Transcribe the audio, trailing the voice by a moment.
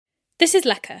This is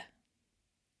Lecker.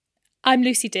 I'm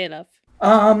Lucy Dearlove.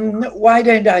 Why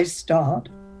don't I start?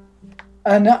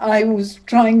 And I was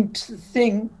trying to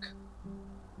think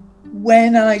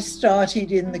when I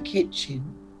started in the kitchen,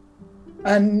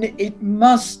 and it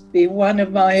must be one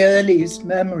of my earliest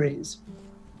memories,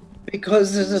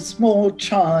 because as a small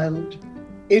child,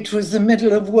 it was the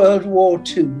middle of World War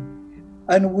II,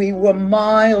 and we were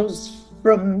miles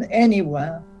from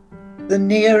anywhere. The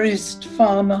nearest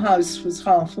farmhouse was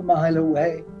half a mile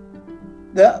away.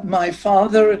 My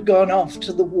father had gone off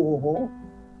to the war.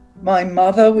 My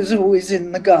mother was always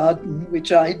in the garden,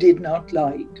 which I did not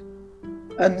like.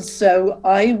 And so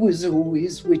I was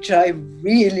always, which I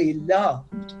really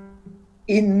loved,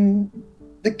 in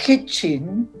the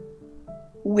kitchen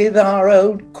with our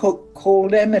old cook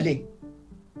called Emily.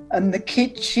 And the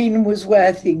kitchen was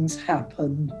where things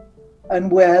happened and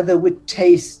where there were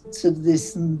tastes of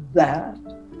this and that.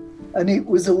 And it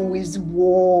was always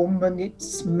warm and it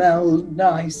smelled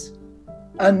nice.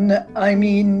 And I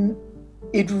mean,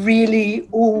 it really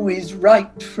always,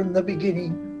 right from the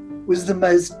beginning, was the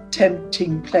most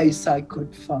tempting place I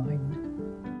could find.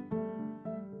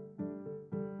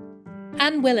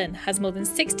 Anne Willan has more than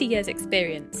 60 years'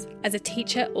 experience as a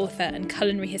teacher, author and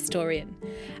culinary historian,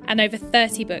 and over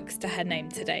 30 books to her name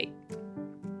to date.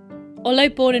 Although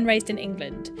born and raised in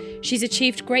England, she's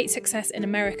achieved great success in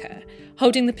America,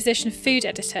 holding the position of food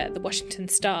editor at the Washington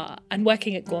Star and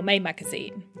working at Gourmet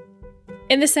magazine.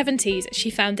 In the 70s,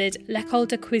 she founded L'École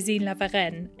de Cuisine La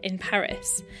Varenne in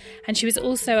Paris, and she was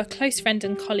also a close friend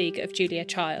and colleague of Julia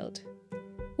Child.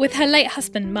 With her late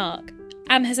husband, Mark,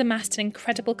 Anne has amassed an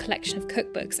incredible collection of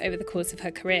cookbooks over the course of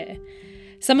her career,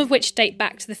 some of which date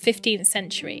back to the 15th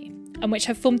century, and which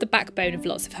have formed the backbone of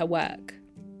lots of her work.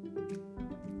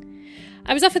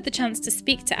 I was offered the chance to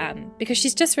speak to Anne because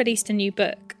she's just released a new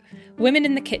book, Women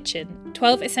in the Kitchen,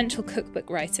 12 Essential Cookbook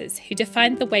Writers Who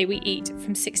Defined the Way We Eat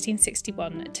from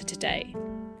 1661 to Today.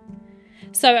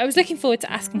 So I was looking forward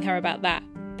to asking her about that,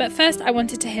 but first I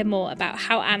wanted to hear more about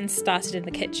how Anne started in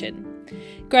the kitchen.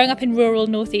 Growing up in rural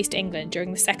northeast England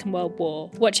during the Second World War,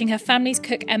 watching her family's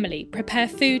cook Emily prepare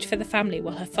food for the family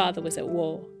while her father was at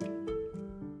war.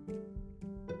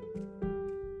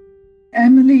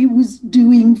 Emily was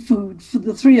doing food for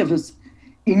the three of us.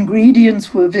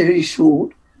 Ingredients were very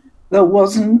short. There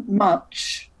wasn't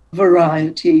much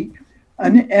variety.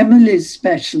 And Emily's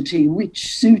specialty,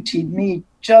 which suited me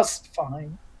just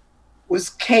fine, was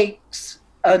cakes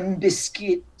and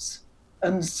biscuits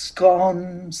and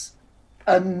scones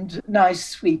and nice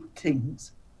sweet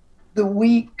things. The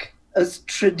week, as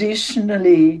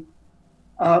traditionally,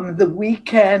 the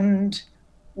weekend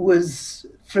was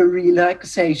for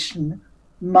relaxation.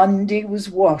 Monday was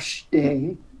wash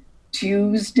day,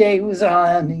 Tuesday was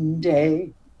ironing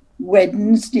day,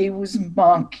 Wednesday was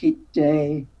market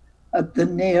day at the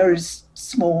nearest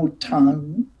small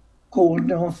town called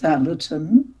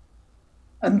Northallerton,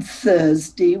 and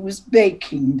Thursday was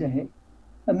baking day.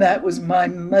 And that was my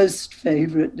most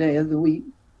favourite day of the week,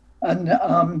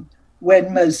 and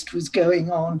when most was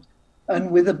going on,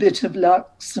 and with a bit of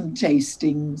luck, some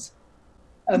tastings.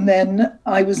 And then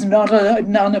I was not allowed,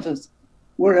 none of us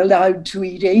were allowed to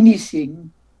eat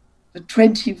anything for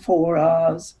 24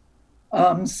 hours,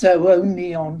 so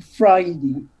only on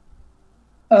Friday.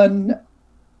 And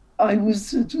I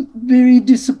was very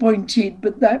disappointed,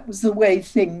 but that was the way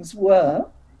things were.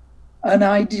 And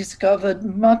I discovered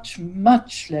much,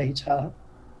 much later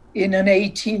in an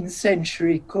 18th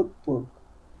century cookbook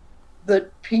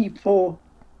that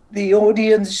the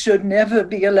audience should never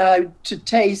be allowed to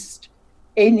taste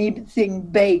anything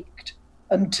baked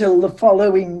until the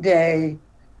following day,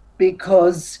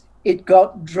 because it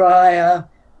got drier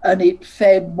and it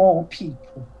fed more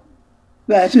people.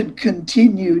 That had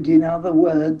continued, in other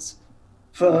words,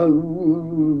 for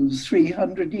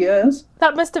 300 years.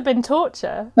 That must have been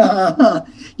torture.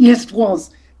 Yes, it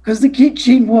was, because the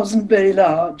kitchen wasn't very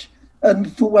large,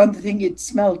 and for one thing it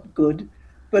smelled good,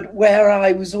 but where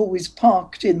I was always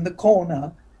parked in the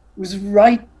corner was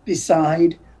right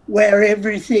beside where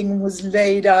everything was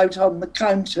laid out on the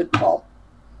countertop.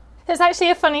 There's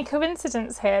actually a funny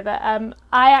coincidence here that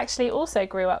I actually also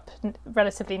grew up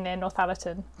relatively near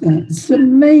Northallerton. That's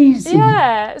amazing.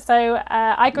 Yeah, so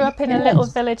I grew up in a little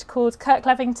village called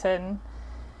Kirklevington.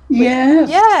 Yes.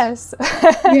 Yes.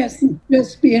 Yes,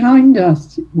 just behind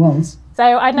us it was. So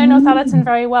I know Northallerton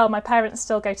very well. My parents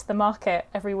still go to the market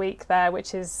every week there,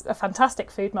 which is a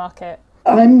fantastic food market.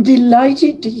 I'm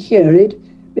delighted to hear it,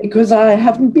 because I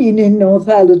haven't been in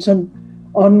Northallerton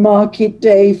on market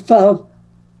day for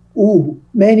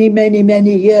many, many,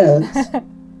 many years.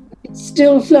 It's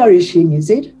still flourishing, is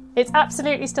it? It's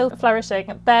absolutely still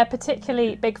flourishing. They're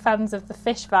particularly big fans of the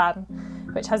fish van,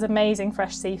 which has amazing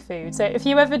fresh seafood. So if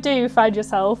you ever do find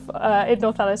yourself in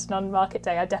North Elliston on Market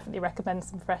Day, I definitely recommend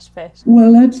some fresh fish.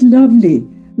 Well, that's lovely.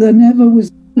 There never was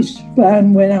a fish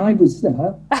van when I was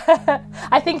there.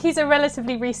 I think he's a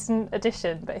relatively recent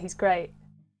addition, but he's great.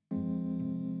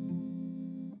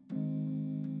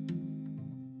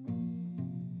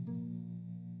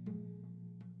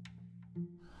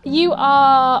 You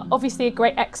are obviously a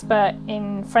great expert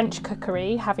in French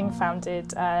cookery, having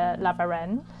founded La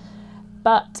Varenne.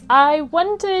 But I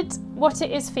wondered what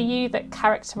it is for you that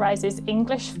characterises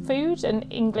English food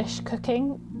and English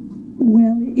cooking.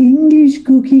 Well, English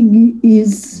cooking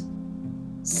is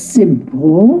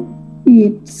simple.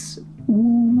 It's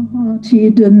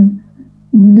warm-hearted and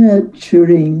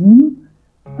nurturing,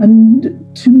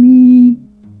 and to me,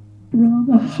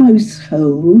 rather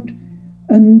household,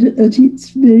 and at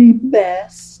its very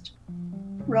best,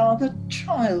 rather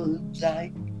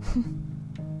childlike.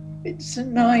 It's a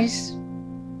nice,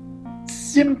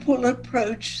 simple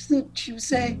approach that you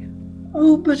say,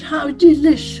 oh, but how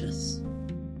delicious.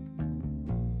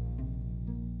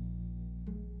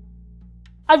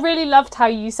 I really loved how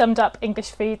you summed up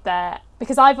English food there,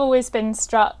 because I've always been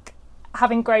struck,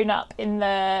 having grown up in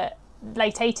the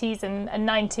late 80s and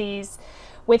 90s,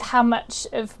 with how much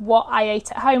of what I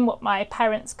ate at home, what my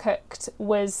parents cooked,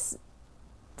 was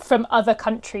from other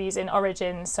countries in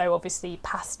origin. So obviously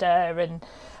pasta, and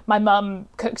my mum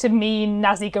cooked a mean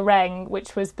nasi goreng,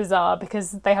 which was bizarre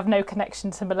because they have no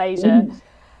connection to Malaysia.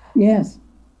 Yes.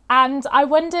 And I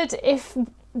wondered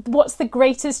what's the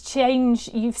greatest change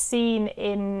you've seen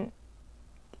in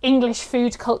English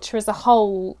food culture as a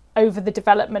whole over the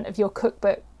development of your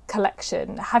cookbook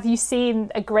collection? Have you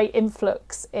seen a great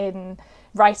influx in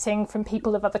writing from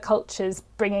people of other cultures,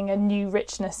 bringing a new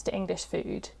richness to English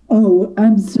food? Oh,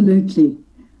 absolutely.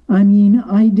 I mean,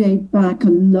 I date back a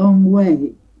long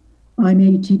way. I'm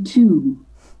 82,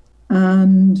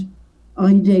 and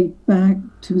I date back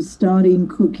to starting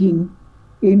cooking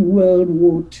in World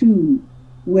War II,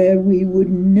 where we would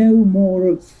no more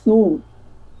have thought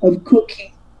of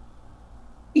cooking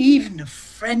even a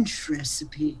French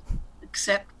recipe,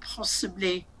 except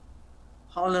possibly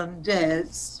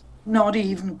Hollandaise, not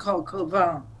even coq au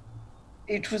vin.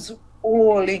 It was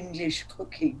all English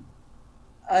cooking.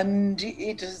 And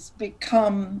it has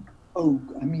become,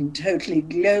 totally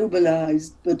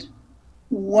globalized, but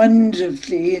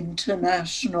wonderfully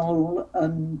international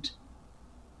and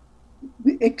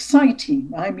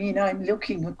exciting. I mean, I'm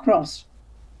looking across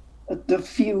at the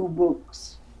few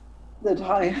books that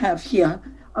I have here.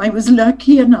 I was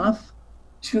lucky enough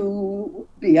to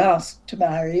be asked to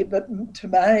marry, but to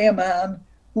marry a man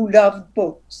who loved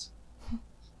books.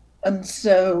 And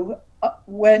so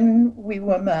when we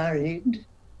were married,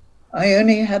 I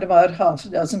only had about half a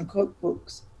dozen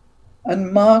cookbooks.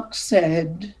 And Mark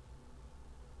said,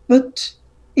 but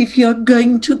if you're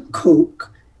going to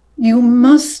cook, you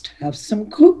must have some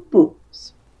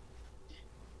cookbooks.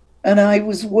 And I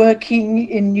was working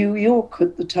in New York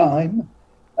at the time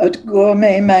at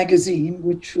Gourmet magazine,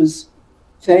 which was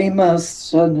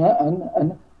famous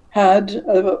and had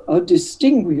a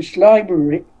distinguished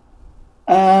library.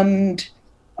 And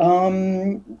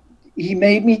he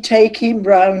made me take him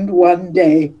round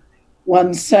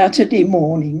one Saturday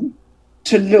morning,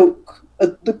 to look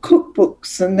at the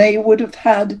cookbooks, and they would have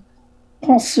had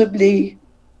possibly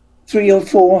 300 or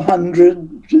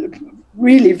 400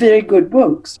 really very good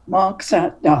books. Mark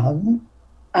sat down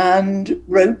and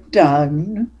wrote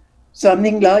down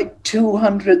something like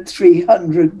 200,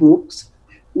 300 books,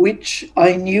 which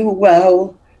I knew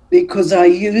well because I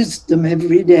used them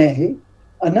every day,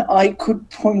 and I could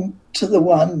point to the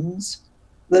ones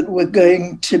that were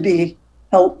going to be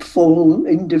helpful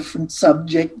in different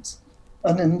subjects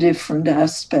and in different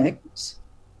aspects.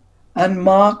 And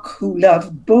Mark, who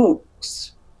loved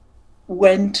books,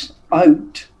 went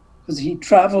out, because he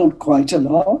traveled quite a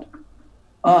lot.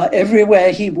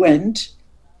 Everywhere he went,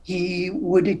 he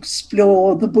would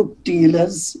explore the book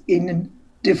dealers in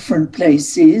different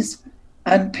places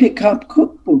and pick up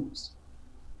cookbooks.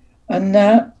 And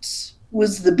that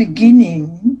was the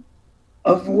beginning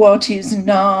of what is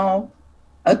now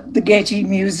at the Getty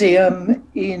Museum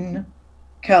in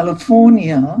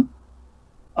California.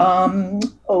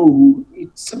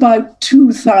 It's about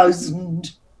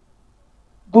 2,000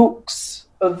 books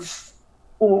of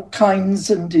all kinds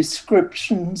and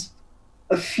descriptions,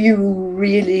 a few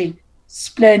really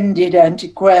splendid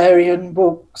antiquarian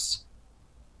books.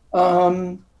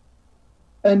 You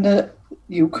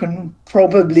can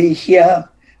probably hear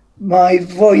my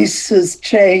voice has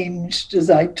changed as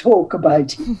I talk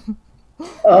about it.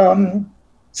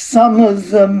 Some of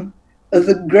them are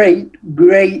the great,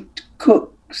 great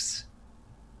cooks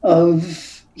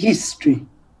of history,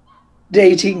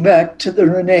 dating back to the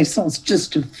Renaissance,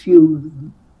 just a few of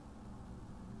them,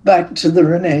 back to the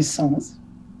Renaissance.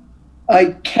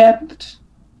 I kept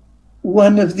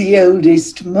one of the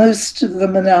oldest. Most of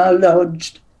them are now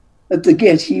lodged at the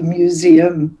Getty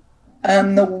Museum.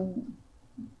 And the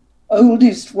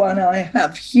oldest one I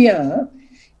have here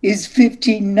is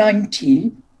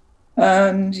 1590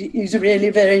 and is really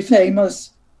very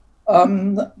famous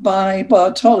by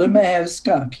Bartolomeo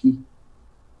Scacchi.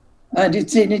 And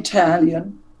it's in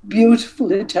Italian,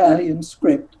 beautiful Italian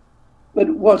script.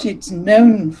 But what it's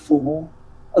known for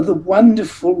are the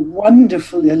wonderful,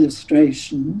 wonderful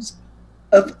illustrations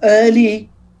of early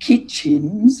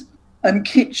kitchens and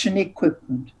kitchen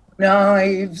equipment,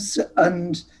 knives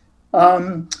and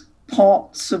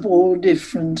pots of all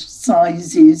different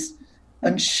sizes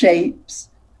and shapes,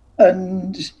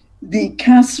 and the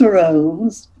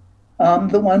casseroles,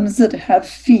 the ones that have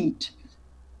feet,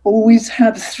 always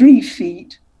have 3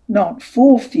 feet, not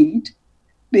 4 feet,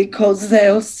 because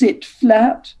they'll sit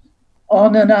flat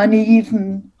on an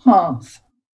uneven hearth.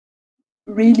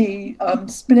 Really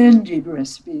splendid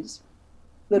recipes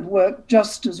that work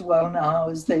just as well now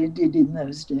as they did in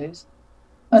those days.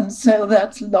 And so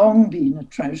that's long been a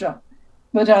treasure.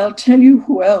 But I'll tell you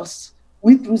who else,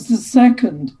 which was the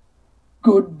second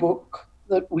good book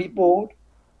that we bought,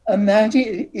 and that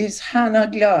is Hannah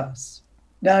Glass.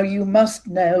 Now, you must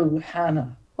know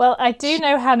Hannah. Well, I do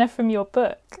know Hannah from your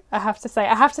book, I have to say.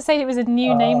 I have to say it was a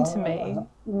new name to me.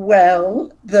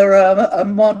 Well, there are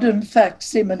modern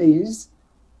facsimiles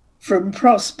from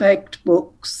Prospect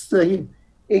Books, the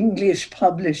English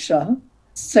publisher.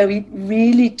 So it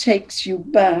really takes you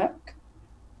back,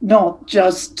 not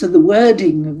just to the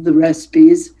wording of the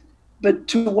recipes, but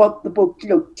to what the book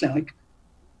looked like.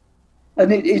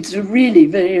 And it's a really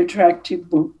very attractive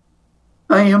book.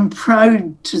 I am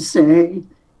proud to say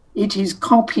it is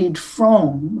copied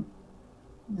from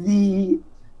the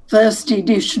first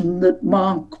edition that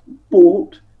Mark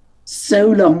bought so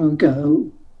long ago.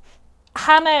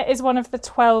 Hannah is one of the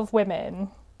 12 women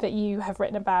that you have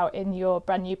written about in your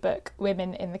brand new book,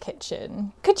 Women in the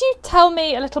Kitchen. Could you tell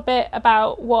me a little bit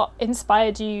about what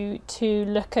inspired you to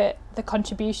look at the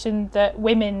contribution that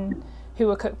women who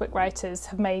are cookbook writers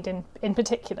have made in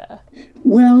particular?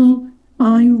 Well,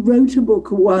 I wrote a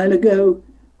book a while ago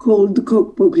called The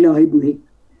Cookbook Library,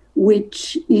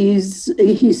 which is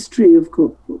a history of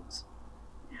cookbooks.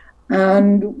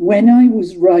 And when I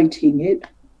was writing it,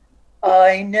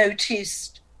 I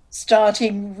noticed,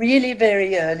 starting really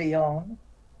very early on,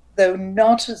 though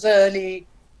not as early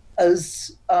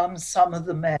as some of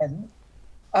the men,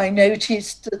 I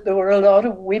noticed that there were a lot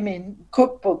of women,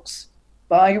 cookbooks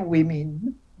by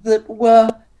women, that were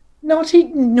not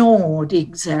ignored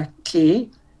exactly,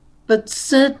 but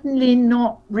certainly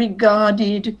not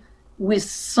regarded with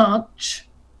such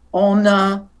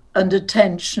honour and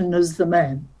attention as the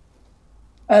men.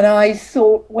 And I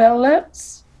thought, well,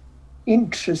 that's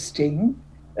interesting.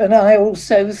 And I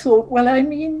also thought, well, I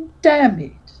mean, damn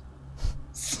it.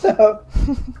 So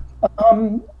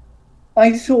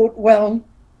I thought, well,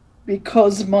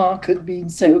 because Mark had been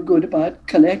so good about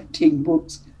collecting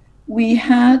books, we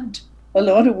had a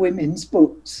lot of women's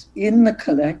books in the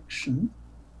collection.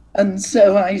 And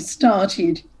so I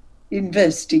started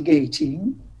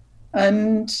investigating,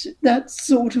 and that's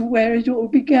sort of where it all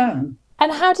began.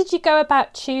 And how did you go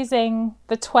about choosing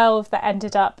the 12 that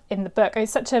ended up in the book?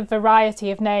 It's such a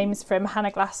variety of names, from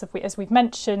Hannah Glass, as we've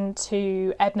mentioned,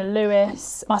 to Edna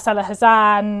Lewis, Marcella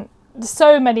Hazan,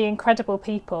 so many incredible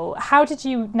people. How did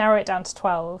you narrow it down to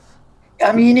 12?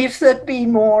 I mean, if there'd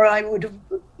been more, I would have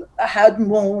had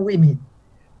more women.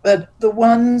 But the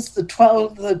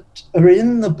 12 that are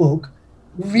in the book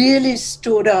really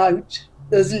stood out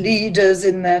as leaders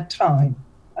in their time.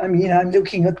 I mean, I'm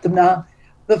looking at them now.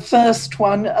 The first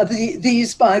one,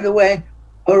 these, by the way,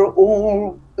 are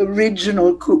all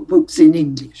original cookbooks in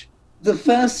English. The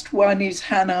first one is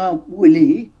Hannah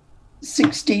Woolley,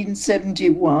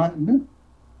 1671.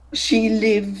 She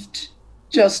lived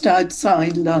just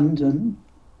outside London,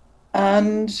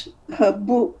 and her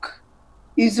book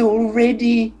is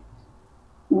already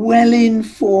well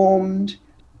informed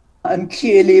and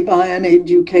clearly by an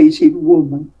educated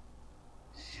woman.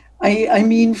 I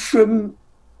mean, from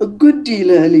a good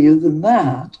deal earlier than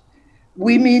that,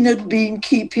 women had been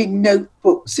keeping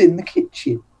notebooks in the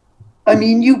kitchen. I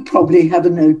mean, you probably have a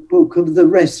notebook of the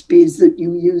recipes that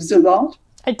you use a lot.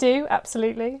 I do,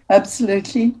 absolutely.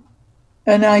 Absolutely.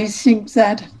 And I think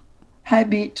that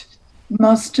habit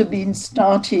must have been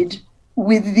started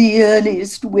with the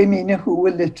earliest women who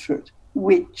were literate.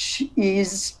 which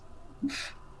is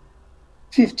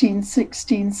 15th,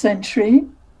 16th century,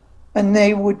 and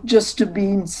they would just have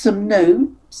been some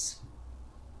notes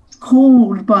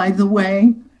called, by the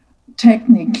way,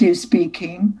 technically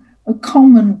speaking, a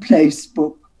commonplace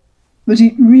book. But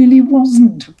it really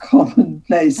wasn't a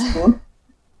commonplace book.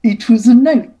 It was a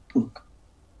notebook.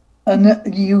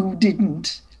 And you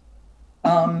didn't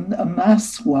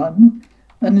amass one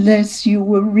unless you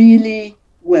were really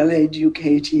well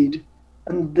educated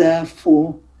and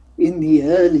therefore, in the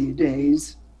early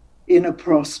days, in a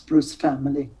prosperous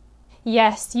family.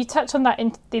 Yes, you touch on that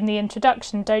in the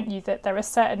introduction, don't you, that there are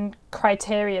certain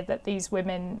criteria that these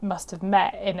women must have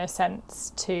met, in a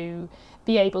sense, to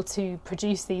be able to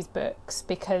produce these books,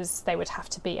 because they would have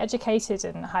to be educated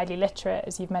and highly literate,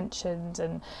 as you've mentioned,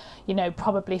 and, you know,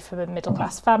 probably from a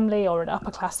middle-class family or an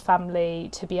upper-class family,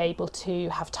 to be able to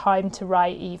have time to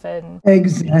write even.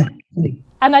 Exactly.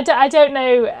 And I don't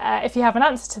know if you have an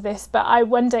answer to this, but I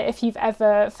wonder if you've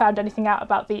ever found anything out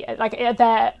about are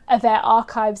there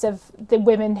archives of the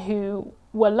women who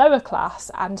were lower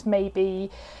class and maybe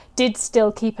did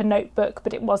still keep a notebook,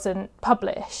 but it wasn't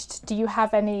published? Do you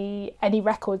have any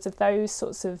records of those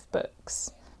sorts of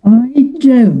books? I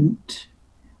don't,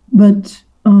 but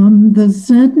there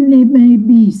certainly may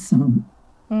be some.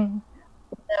 Mm.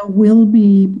 There will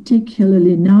be,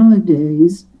 particularly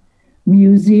nowadays,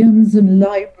 museums and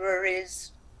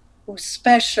libraries who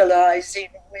specialize in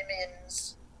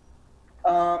women's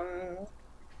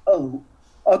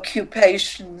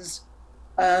occupations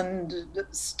and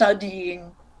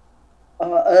studying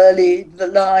the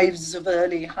lives of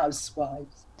early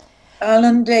housewives.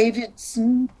 Alan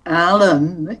Davidson.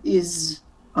 Alan is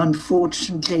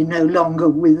unfortunately no longer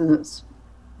with us,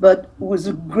 but was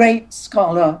a great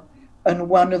scholar and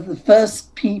one of the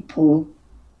first people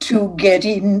to get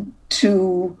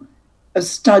into a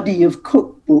study of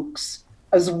cookbooks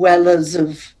as well as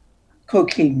of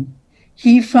cooking.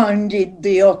 He founded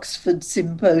the Oxford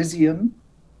Symposium.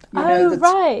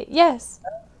 Right, yes.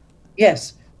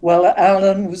 Yes, well,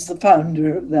 Alan was the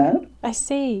founder of that. I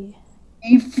see.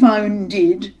 He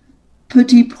founded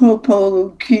Petit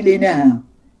Propos Culinaire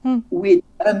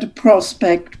and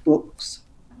Prospect Books.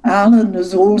 Alan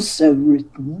has also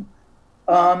written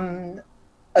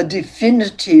a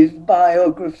definitive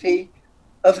biography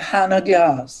of Hannah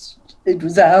Glass. It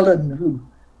was Alan who,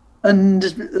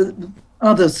 and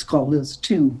other scholars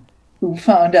too, who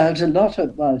found out a lot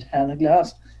about Hannah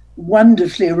Glass.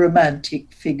 Wonderfully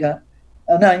romantic figure.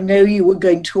 And I know you were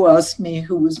going to ask me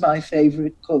who was my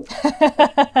favourite cook.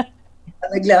 Hannah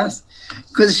Glass,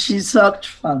 because she's such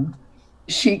fun.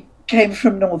 She came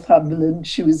from Northumberland.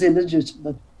 She was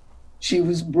illegitimate. She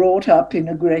was brought up in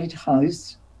a great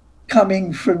house,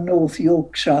 coming from North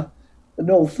Yorkshire. The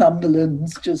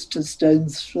Northumberland's just a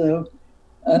stone's throw.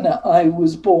 And I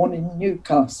was born in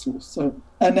Newcastle.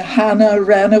 And Hannah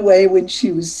ran away when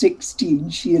she was 16.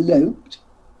 She eloped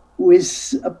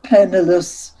with a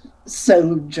penniless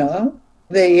soldier.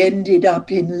 They ended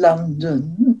up in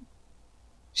London.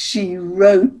 She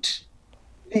wrote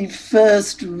the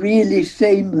first really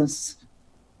famous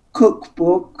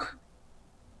cookbook,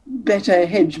 better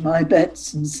hedge my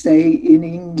bets and say in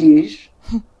English,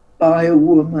 by a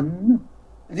woman,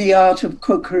 The Art of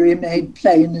Cookery Made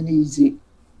Plain and Easy,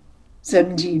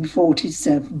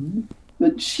 1747.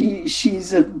 But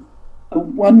she's a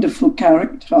wonderful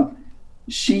character.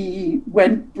 She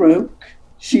went broke.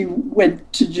 She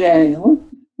went to jail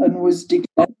and was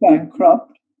declared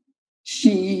bankrupt.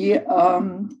 She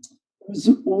was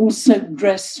also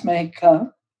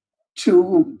dressmaker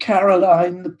to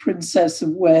Caroline, the Princess of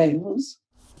Wales.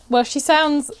 Well, she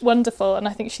sounds wonderful, and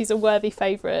I think she's a worthy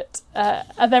favourite.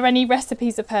 Are there any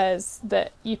recipes of hers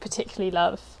that you particularly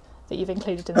love that you've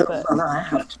included in the book? Well, I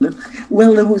have to look.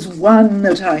 Well, there was one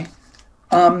that I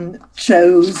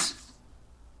chose,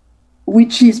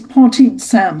 which is potted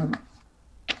salmon.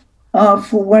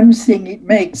 For one thing, it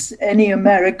makes any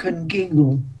American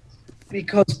giggle,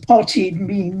 because potted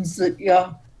means that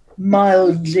you're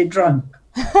mildly drunk.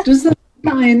 Does that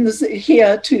find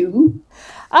here too?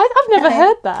 I've never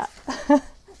heard that.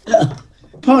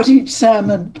 Potted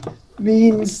salmon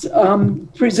means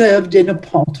preserved in a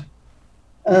pot.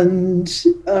 And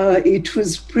it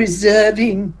was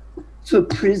preserving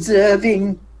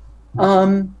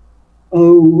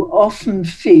often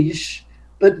fish,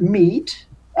 but meat.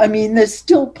 I mean, there's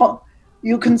still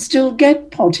you can still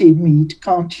get potted meat,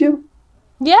 can't you?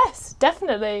 Yes,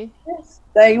 definitely. Yes,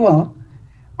 there you are.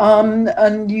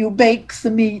 And you bake the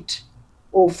meat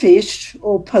or fish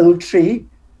or poultry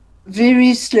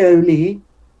very slowly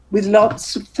with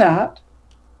lots of fat.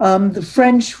 The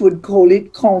French would call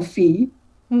it confit.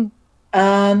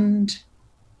 and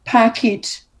pack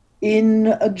it in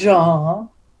a jar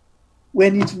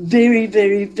when it's very,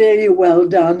 very, very well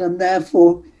done, and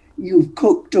therefore you've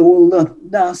cooked all the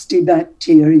nasty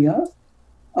bacteria.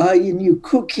 And you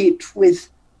cook it with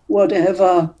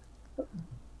whatever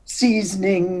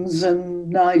seasonings and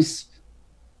nice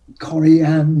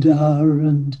coriander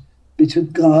and bit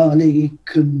of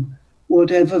garlic and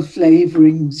whatever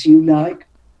flavourings you like.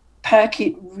 Pack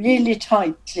it really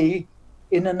tightly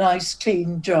in a nice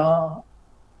clean jar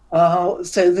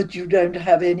so that you don't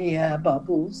have any air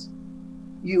bubbles.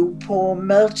 You pour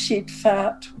melted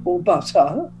fat or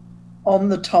butter on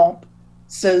the top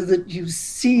so that you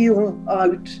seal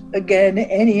out again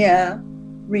any air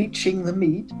reaching the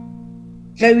meat.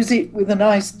 Close it with a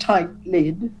nice tight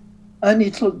lid and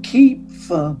it'll keep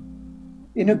firm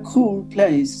in a cool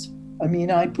place. I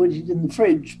mean, I put it in the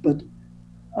fridge, but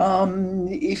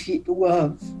if it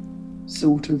were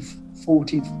sort of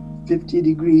 40, 50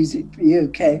 degrees, it'd be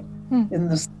okay in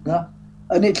the summer,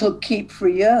 and it'll keep for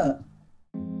a year.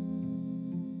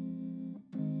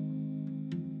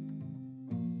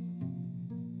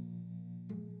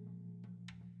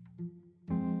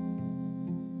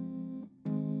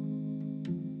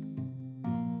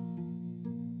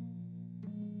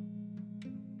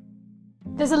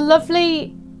 There's a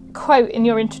lovely quote in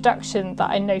your introduction that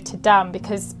I noted down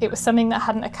because it was something that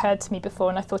hadn't occurred to me before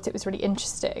and I thought it was really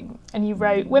interesting. And you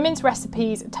wrote, "Women's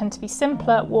recipes tend to be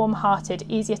simpler, warm-hearted,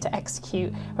 easier to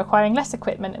execute, requiring less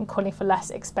equipment and calling for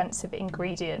less expensive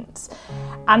ingredients."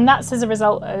 And that's as a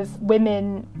result of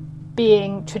women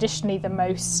being traditionally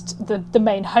the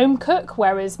main home cook,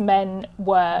 whereas men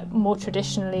were more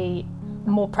traditionally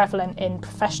more prevalent in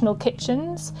professional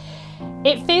kitchens.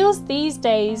 It feels these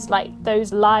days like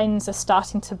those lines are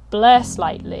starting to blur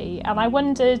slightly, and I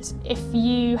wondered if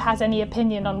you had any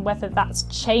opinion on whether that's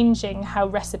changing how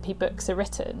recipe books are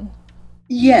written.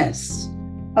 Yes,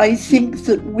 I think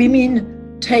that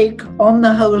women take on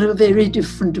the whole a very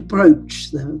different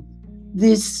approach, though.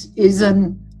 This is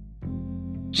a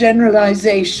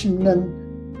generalisation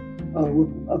and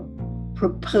a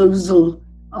proposal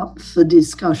up for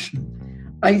discussion.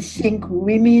 I think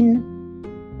women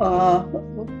are,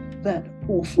 that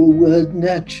awful word,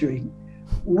 nurturing.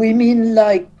 Women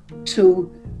like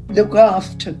to look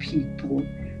after people,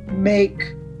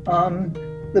 make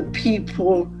the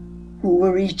people who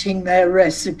are eating their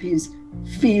recipes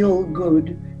feel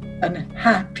good and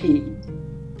happy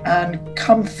and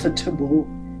comfortable.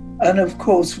 And of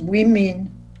course, women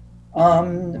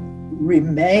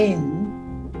remain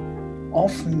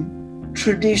often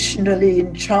traditionally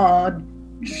in charge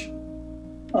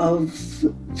of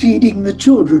feeding the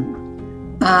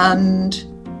children and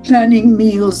planning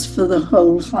meals for the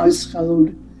whole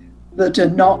household that are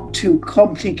not too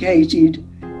complicated,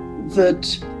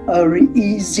 that are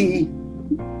easy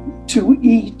to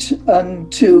eat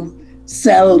and to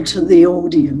sell to the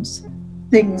audience,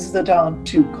 things that aren't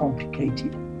too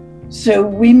complicated. So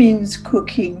women's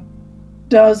cooking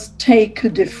does take a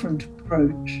different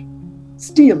approach,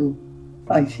 still,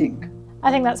 I think. I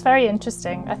think that's very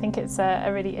interesting. I think it's a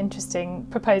really interesting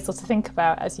proposal to think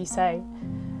about, as you say.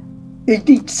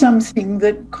 It's something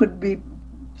that could be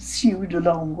pursued a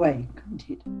long way, couldn't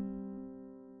it?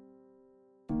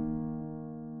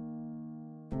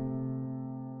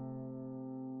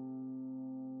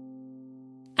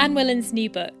 Anne Willan's new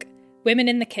book, Women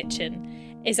in the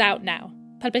Kitchen, is out now,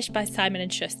 published by Simon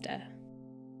 & Schuster.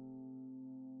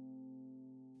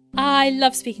 I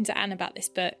love speaking to Anne about this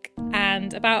book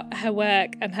and about her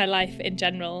work and her life in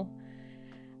general.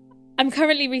 I'm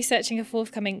currently researching a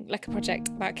forthcoming project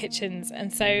about kitchens,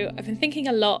 and so I've been thinking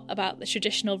a lot about the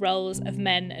traditional roles of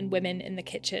men and women in the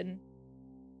kitchen.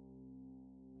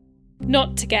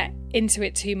 Not to get into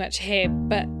it too much here,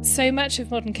 but so much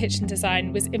of modern kitchen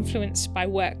design was influenced by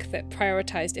work that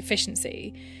prioritised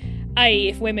efficiency, i.e.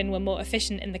 if women were more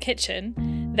efficient in the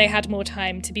kitchen, they had more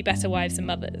time to be better wives and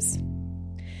mothers.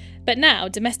 But now,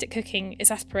 domestic cooking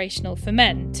is aspirational for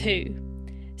men too.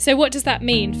 So what does that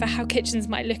mean for how kitchens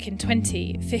might look in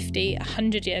 20, 50,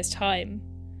 100 years' time?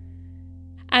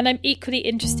 And I'm equally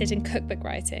interested in cookbook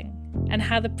writing and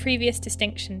how the previous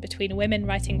distinction between women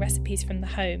writing recipes from the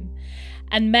home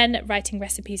and men writing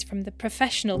recipes from the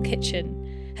professional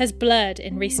kitchen has blurred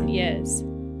in recent years.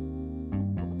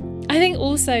 I think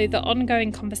also the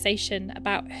ongoing conversation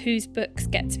about whose books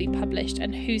get to be published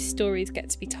and whose stories get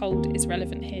to be told is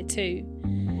relevant here too.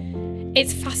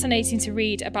 It's fascinating to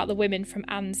read about the women from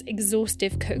Anne's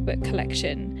exhaustive cookbook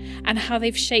collection and how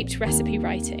they've shaped recipe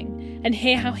writing and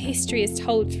hear how history is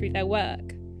told through their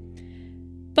work.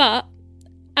 But,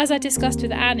 as I discussed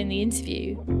with Anne in the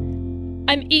interview,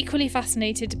 I'm equally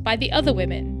fascinated by the other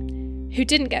women who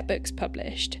didn't get books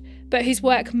published, but whose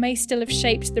work may still have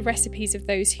shaped the recipes of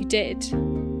those who did.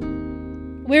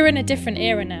 We're in a different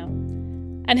era now,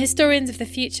 and historians of the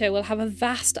future will have a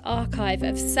vast archive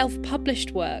of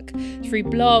self-published work through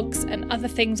blogs and other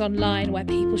things online where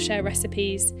people share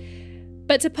recipes.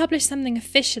 But to publish something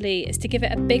officially is to give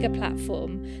it a bigger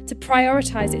platform, to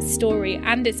prioritise its story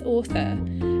and its author.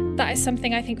 That is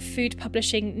something I think food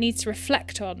publishing needs to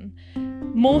reflect on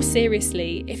more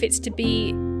seriously if it's to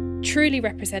be truly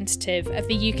representative of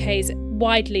the UK's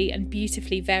widely and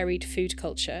beautifully varied food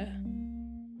culture.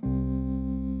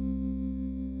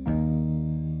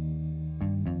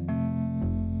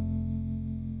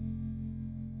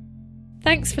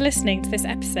 Thanks for listening to this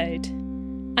episode.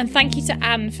 And thank you to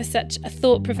Anne for such a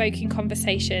thought-provoking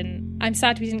conversation. I'm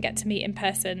sad we didn't get to meet in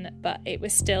person, but it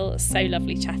was still so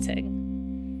lovely chatting.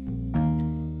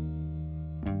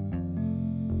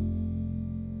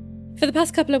 For the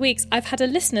past couple of weeks, I've had a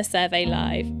listener survey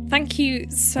live. Thank you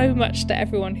so much to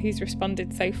everyone who's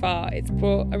responded so far. It's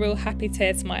brought a real happy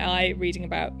tear to my eye reading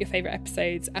about your favourite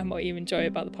episodes and what you enjoy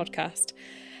about the podcast.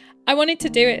 I wanted to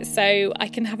do it so I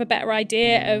can have a better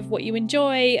idea of what you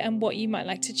enjoy and what you might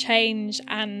like to change,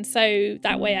 and so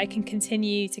that way I can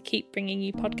continue to keep bringing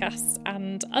you podcasts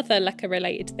and other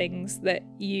Lecker-related things that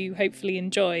you hopefully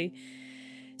enjoy.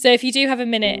 So if you do have a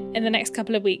minute in the next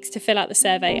couple of weeks to fill out the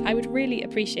survey, I would really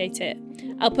appreciate it.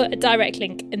 I'll put a direct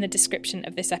link in the description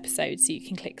of this episode so you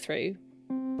can click through.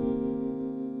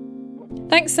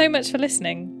 Thanks so much for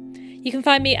listening. You can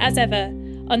find me as ever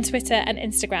on Twitter and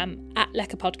Instagram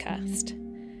 @LeckerPodcast.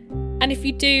 And if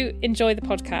you do enjoy the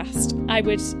podcast, I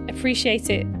would appreciate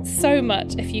it so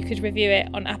much if you could review it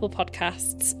on Apple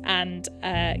Podcasts and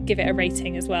give it a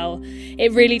rating as well.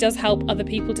 It really does help other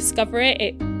people discover it.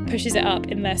 It pushes it up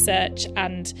in their search,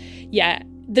 and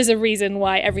there's a reason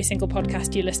why every single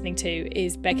podcast you're listening to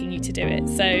is begging you to do it.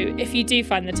 So if you do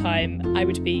find the time, I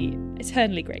would be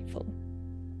eternally grateful.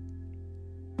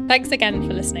 Thanks again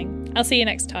for listening. I'll see you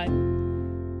next time.